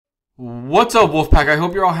What's up, Wolfpack? I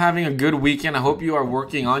hope you're all having a good weekend. I hope you are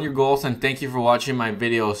working on your goals, and thank you for watching my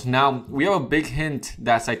videos. Now, we have a big hint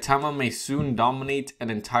that Saitama may soon dominate an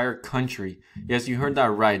entire country. Yes, you heard that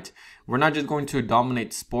right. We're not just going to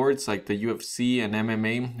dominate sports like the UFC and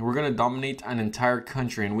MMA. We're going to dominate an entire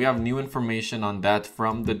country, and we have new information on that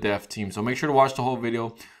from the dev team. So make sure to watch the whole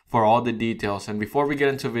video for all the details. And before we get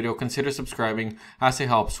into the video, consider subscribing as it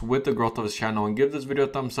helps with the growth of this channel, and give this video a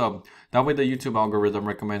thumbs up. That way the YouTube algorithm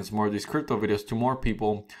recommends more of these crypto videos to more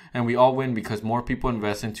people, and we all win because more people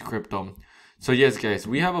invest into crypto. So yes guys,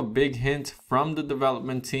 we have a big hint from the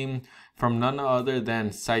development team from none other than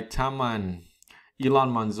Saitama and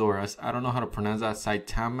Elon Manzoras. I don't know how to pronounce that,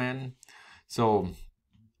 Saitama. So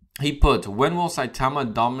he put, when will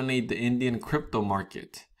Saitama dominate the Indian crypto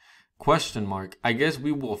market? Question mark. I guess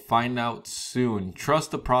we will find out soon. Trust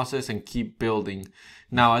the process and keep building.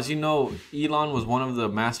 Now, as you know, Elon was one of the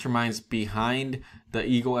masterminds behind the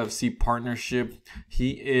Ego FC partnership.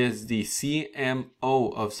 He is the CMO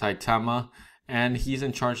of Saitama, and he's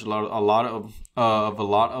in charge a lot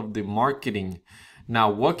of the marketing. Now,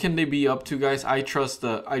 what can they be up to, guys? I trust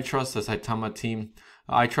the Saitama team.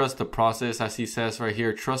 I trust the process, as he says right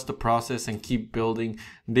here. Trust the process and keep building.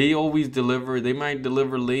 They always deliver. They might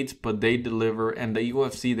deliver late, but they deliver. And the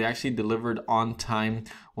UFC, they actually delivered on time.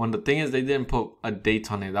 When the thing is, they didn't put a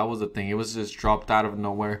date on it. That was the thing. It was just dropped out of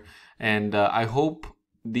nowhere. And I hope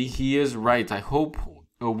he is right. I hope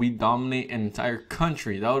we dominate an entire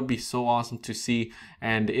country. That would be so awesome to see.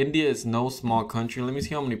 And India is no small country. Let me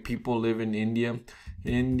see how many people live in India.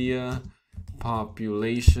 India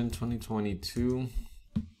population 2022.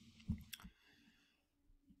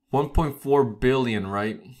 1.4 billion,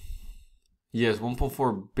 right? Yes,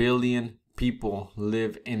 1.4 billion people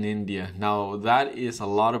live in India. Now, that is a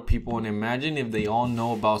lot of people, and imagine if they all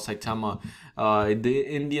know about Saitama. The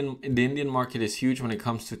Indian market is huge when it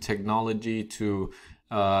comes to technology, to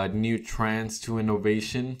new trends, to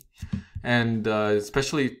innovation, and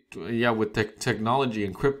especially with technology.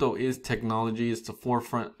 And crypto is technology. It's the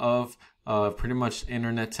forefront of pretty much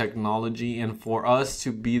internet technology, and for us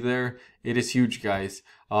to be there, it is huge, guys.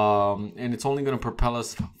 And it's only going to propel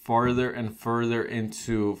us farther and further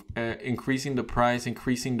into increasing the price,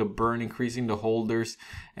 increasing the burn, increasing the holders,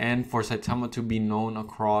 and for Saitama to be known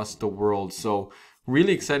across the world. So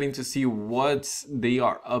really exciting to see what they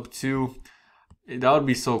are up to. That would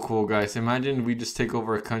be so cool, guys. Imagine we just take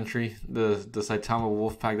over a country, the Saitama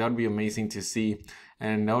Wolfpack. That would be amazing to see.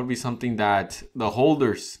 And that would be something that the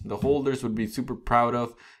holders would be super proud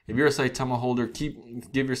of. If you're a Saitama holder,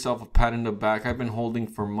 give yourself a pat in the back. I've been holding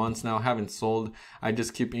for months now, haven't sold. I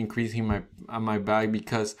just keep increasing my bag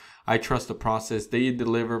because I trust the process. They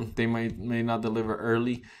deliver. They may not deliver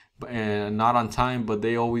early and not on time, but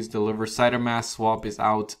they always deliver. Saitama swap is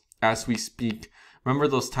out as we speak. Remember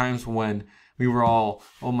those times when we were all,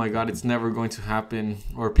 oh my god, it's never going to happen,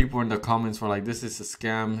 or people in the comments were like, this is a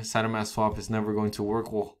scam, Saitama swap is never going to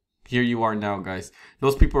work. Well, here you are now, guys.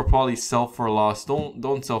 Those people are probably sell for a loss.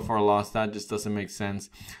 Don't sell for a loss. That just doesn't make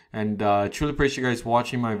sense. And truly appreciate you guys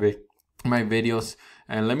watching my videos,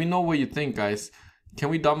 and let me know what you think, guys. Can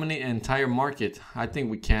we dominate an entire market? I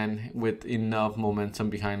think we can with enough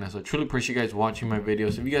momentum behind us. So truly appreciate you guys watching my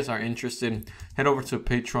videos. If you guys are interested, head over to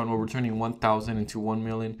Patreon, where we're turning 1,000 into 1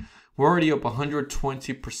 million. We're already up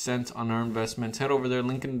 120% on our investments. Head over there,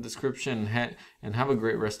 link in the description, and have a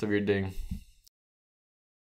great rest of your day.